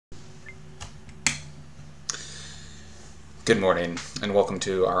Good morning, and welcome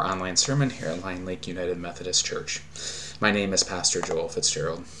to our online sermon here at Lyon Lake United Methodist Church. My name is Pastor Joel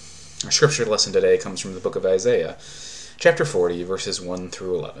Fitzgerald. Our scripture lesson today comes from the book of Isaiah, chapter 40, verses 1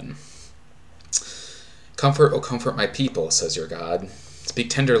 through 11. Comfort, O comfort my people, says your God. Speak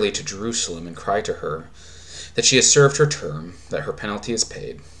tenderly to Jerusalem and cry to her that she has served her term, that her penalty is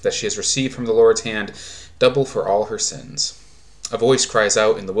paid, that she has received from the Lord's hand double for all her sins. A voice cries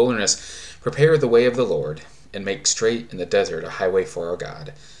out in the wilderness, prepare the way of the Lord, and make straight in the desert a highway for our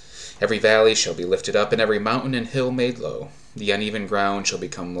God. Every valley shall be lifted up, and every mountain and hill made low. The uneven ground shall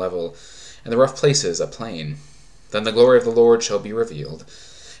become level, and the rough places a plain. Then the glory of the Lord shall be revealed,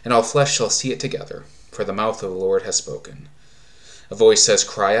 and all flesh shall see it together, for the mouth of the Lord has spoken. A voice says,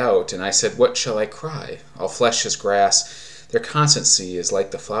 cry out, and I said, what shall I cry? All flesh is grass, their constancy is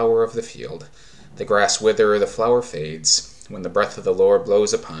like the flower of the field. The grass wither, the flower fades, when the breath of the Lord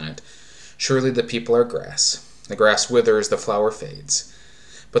blows upon it. Surely the people are grass. The grass withers, the flower fades.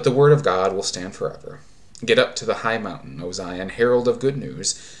 But the word of God will stand forever. Get up to the high mountain, O Zion, herald of good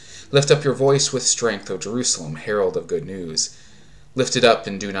news. Lift up your voice with strength, O Jerusalem, herald of good news. Lift it up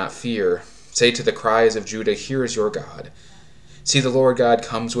and do not fear. Say to the cries of Judah, here is your God. See, the Lord God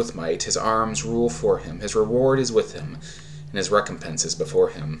comes with might. His arms rule for him. His reward is with him, and his recompense is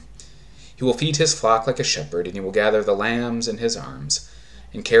before him. He will feed his flock like a shepherd, and he will gather the lambs in his arms,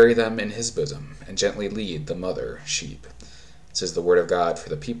 and carry them in his bosom, and gently lead the mother sheep. This is the word of God for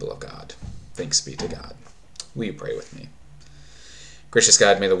the people of God. Thanks be to God. Will you pray with me? Gracious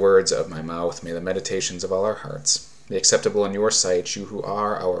God, may the words of my mouth, may the meditations of all our hearts be acceptable in your sight, you who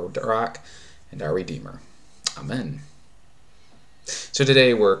are our rock and our Redeemer. Amen. So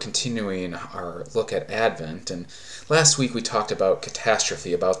today we're continuing our look at Advent, and last week we talked about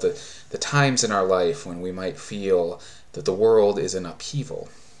catastrophe, about the times in our life when we might feel that the world is in upheaval.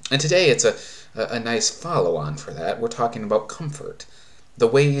 And today it's a nice follow-on for that. We're talking about comfort, the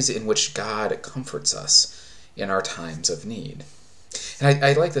ways in which God comforts us in our times of need. And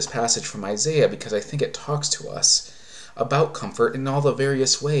I like this passage from Isaiah because I think it talks to us about comfort in all the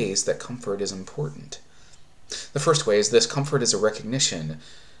various ways that comfort is important. The first way is this: comfort is a recognition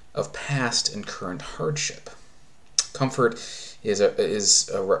of past and current hardship. Comfort is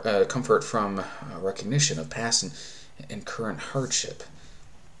a comfort from a recognition of past and current hardship.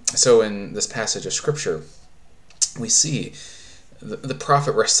 So in this passage of Scripture, we see the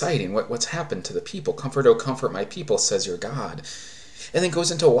prophet reciting what's happened to the people. Comfort, O comfort my people, says your God. And then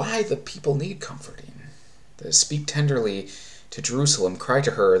goes into why the people need comforting. Speak tenderly to Jerusalem, cry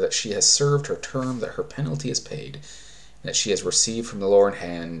to her that she has served her term, that her penalty is paid, that she has received from the Lord's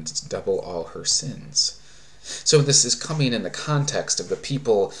hand double all her sins. So this is coming in the context of the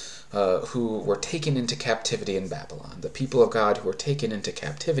people who were taken into captivity in Babylon, the people of God who were taken into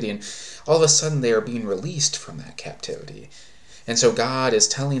captivity, and all of a sudden they are being released from that captivity. And so God is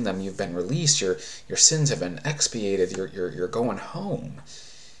telling them, you've been released, your sins have been expiated, you're going home.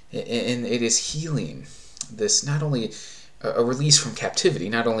 And it is healing. This not only a release from captivity,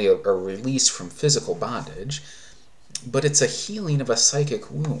 not only a release from physical bondage, but it's a healing of a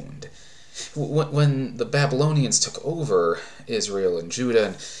psychic wound. When the Babylonians took over Israel and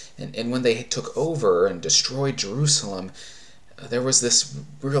Judah, and when they took over and destroyed Jerusalem, there was this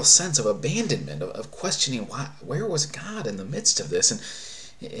real sense of abandonment, of questioning, where was God in the midst of this?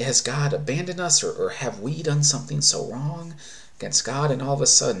 And has God abandoned us, or have we done something so wrong against God? And all of a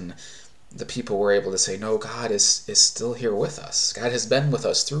sudden, the people were able to say, no, God is still here with us. God has been with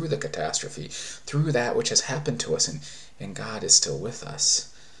us through the catastrophe, through that which has happened to us, and God is still with us.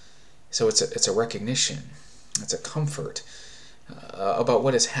 So it's a recognition, it's a comfort about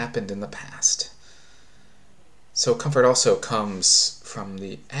what has happened in the past. So comfort also comes from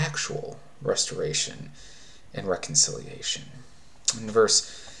the actual restoration and reconciliation. In verse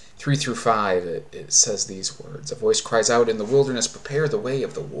 3 through 5, it says these words: a voice cries out in the wilderness, prepare the way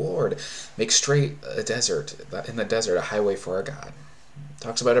of the Lord, make straight in the desert a highway for our God. It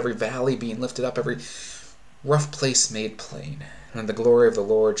talks about every valley being lifted up, every rough place made plain. And the glory of the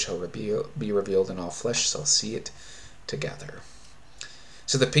Lord shall be revealed, and all flesh shall see it together.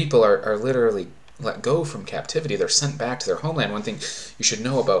 So the people are literally let go from captivity. They're sent back to their homeland. One thing you should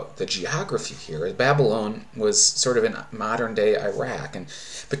know about the geography here is Babylon was sort of in modern-day Iraq, and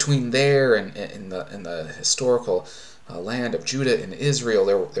between there and in the historical land of Judah and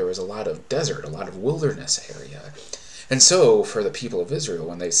Israel, there was a lot of desert, a lot of wilderness area. And so for the people of Israel,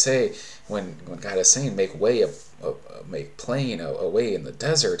 when they say, when God is saying, make plain a way in the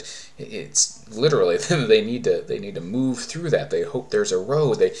desert, it's literally they need to move through that. They hope there's a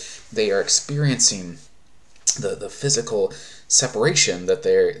road. They are experiencing the physical separation that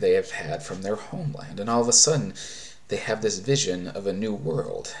they have had from their homeland, and all of a sudden they have this vision of a new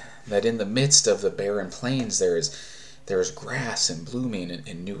world, that in the midst of the barren plains there is grass and blooming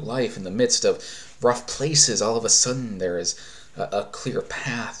and new life. In the midst of rough places, all of a sudden there is a clear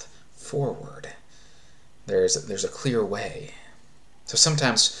path forward. There's a clear way. So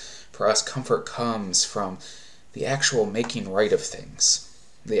sometimes for us, comfort comes from the actual making right of things,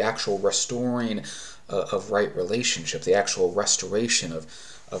 the actual restoring of right relationship, the actual restoration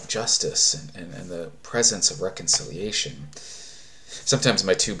of justice and the presence of reconciliation. Sometimes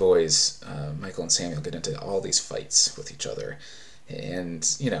my two boys, Michael and Samuel, get into all these fights with each other. And,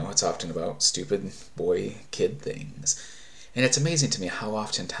 it's often about stupid boy-kid things. And it's amazing to me how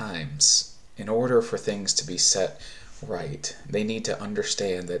oftentimes, in order for things to be set right, they need to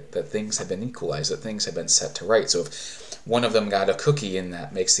understand that things have been equalized, that things have been set to right. So if one of them got a cookie and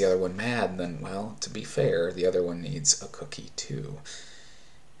that makes the other one mad, then, well, to be fair, the other one needs a cookie too.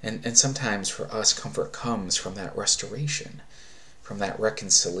 And sometimes for us, comfort comes from that restoration, from that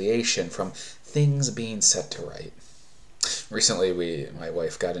reconciliation, from things being set to right. Recently, my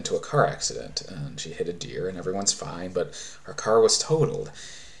wife got into a car accident, and she hit a deer, and everyone's fine, but our car was totaled.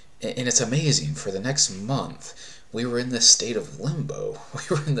 And it's amazing, for the next month, we were in this state of limbo.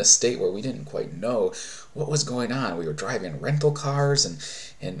 We were in this state where we didn't quite know what was going on. We were driving rental cars,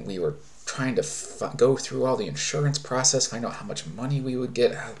 and we were trying to go through all the insurance process, find out how much money we would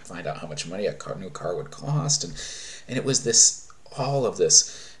get, find out how much money a new car would cost, and it was this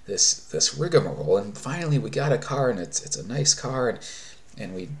rigmarole. And finally, we got a car, and it's a nice car,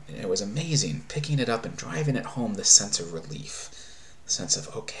 and it was amazing picking it up and driving it home. This sense of relief, the sense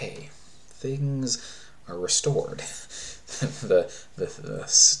of, okay, things are restored. the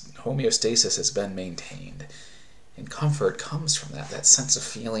homeostasis has been maintained. And comfort comes from that sense of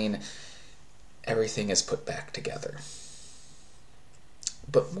feeling everything is put back together.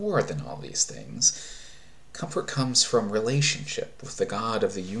 But more than all these things, comfort comes from relationship with the God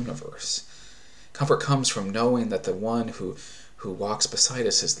of the universe. Comfort comes from knowing that the one who walks beside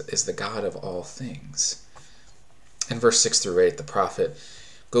us is the God of all things. In verse 6 through 8, the prophet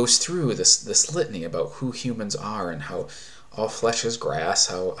goes through this litany about who humans are and how all flesh is grass,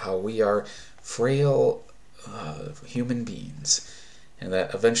 how we are frail human beings, and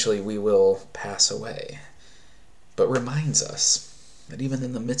that eventually we will pass away. But reminds us that even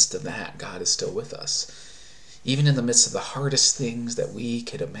in the midst of that, God is still with us. Even in the midst of the hardest things that we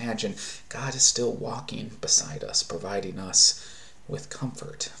could imagine, God is still walking beside us, providing us with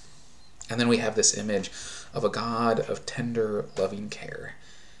comfort. And then we have this image of a God of tender, loving care.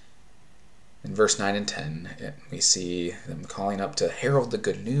 In verse 9 and 10, we see them calling up to herald the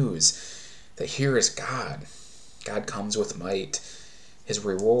good news that here is God. God comes with might. His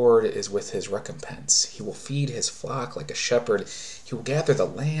reward is with his recompense. He will feed his flock like a shepherd. He will gather the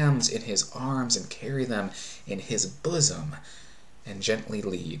lambs in his arms and carry them in his bosom and gently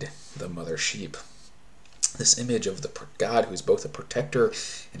lead the mother sheep. This image of the God who's both a protector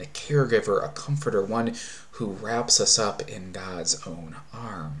and a caregiver, a comforter, one who wraps us up in God's own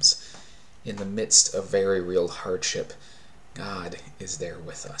arms. In the midst of very real hardship, God is there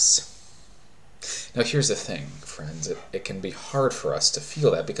with us. Now here's the thing, friends. It can be hard for us to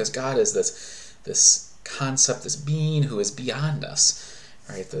feel that because God is this concept, this being who is beyond us.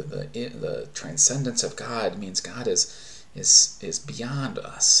 Right? The transcendence of God means God is beyond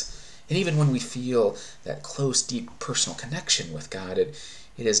us. And even when we feel that close, deep personal connection with God, it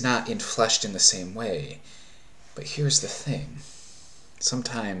is not infleshed in the same way. But here's the thing.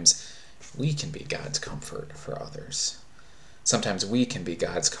 Sometimes we can be God's comfort for others. Sometimes we can be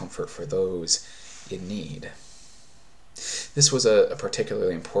God's comfort for those in need. This was a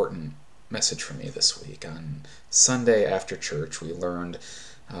particularly important message for me this week. On Sunday after church, we learned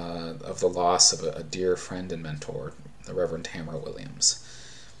of the loss of a dear friend and mentor, the Reverend Tamara Williams.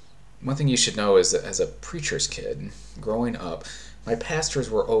 One thing you should know is that as a preacher's kid, growing up, my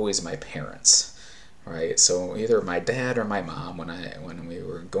pastors were always my parents. Right, so either my dad or my mom, when we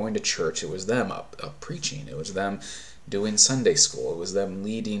were going to church, it was them up preaching. It was them doing Sunday school. It was them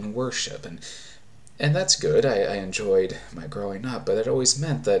leading worship, and that's good. I enjoyed my growing up, but it always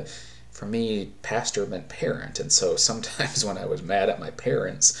meant that for me, pastor meant parent, and so sometimes when I was mad at my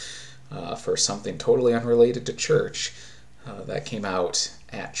parents for something totally unrelated to church, that came out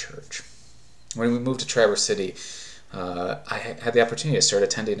at church. When we moved to Traverse City, I had the opportunity to start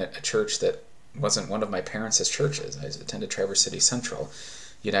attending a church that wasn't one of my parents' churches. I attended Traverse City Central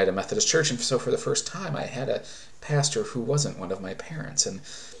United Methodist Church, and so for the first time I had a pastor who wasn't one of my parents. And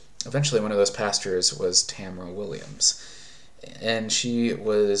eventually one of those pastors was Tamara Williams. And she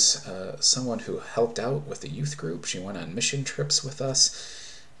was someone who helped out with the youth group. She went on mission trips with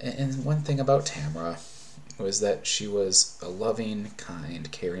us. And one thing about Tamara was that she was a loving,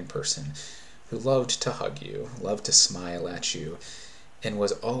 kind, caring person who loved to hug you, loved to smile at you, and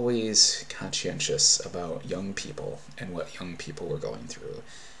was always conscientious about young people and what young people were going through.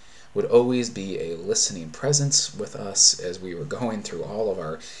 Would always be a listening presence with us as we were going through all of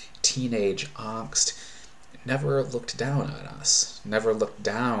our teenage angst. Never looked down on us, never looked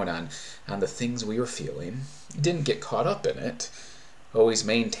down on the things we were feeling. Didn't get caught up in it. Always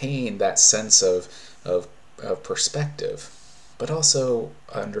maintained that sense of perspective, but also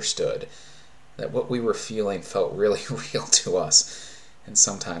understood that what we were feeling felt really real to us, and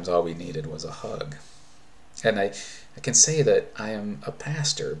sometimes all we needed was a hug. And I can say that I am a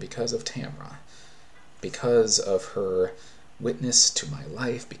pastor because of Tamra, because of her witness to my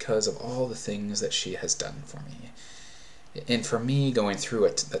life, because of all the things that she has done for me. And for me, going through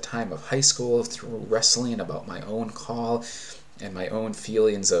a time of high school, through wrestling about my own call and my own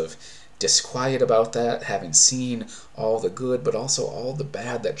feelings of disquiet about that, having seen all the good but also all the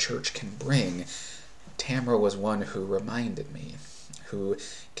bad that church can bring, Tamra was one who reminded me, who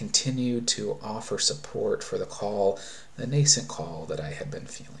continued to offer support for the call, the nascent call that I had been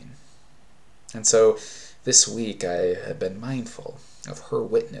feeling. And so this week I have been mindful of her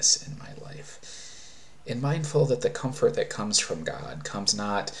witness in my life, and mindful that the comfort that comes from God comes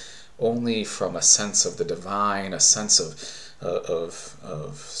not only from a sense of the divine, a sense of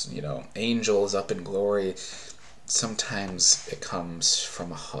angels up in glory. Sometimes it comes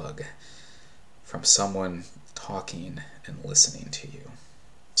from a hug, from someone talking and listening to you.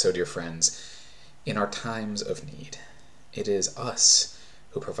 So, dear friends, in our times of need, it is us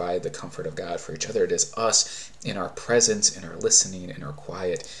who provide the comfort of God for each other. It is us in our presence, in our listening, in our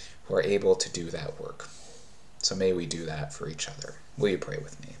quiet, who are able to do that work. So may we do that for each other. Will you pray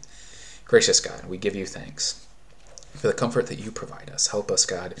with me? Gracious God, we give you thanks for the comfort that you provide us. Help us,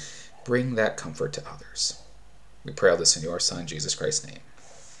 God, bring that comfort to others. We pray all this in your Son, Jesus Christ's name.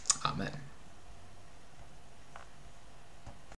 Amen.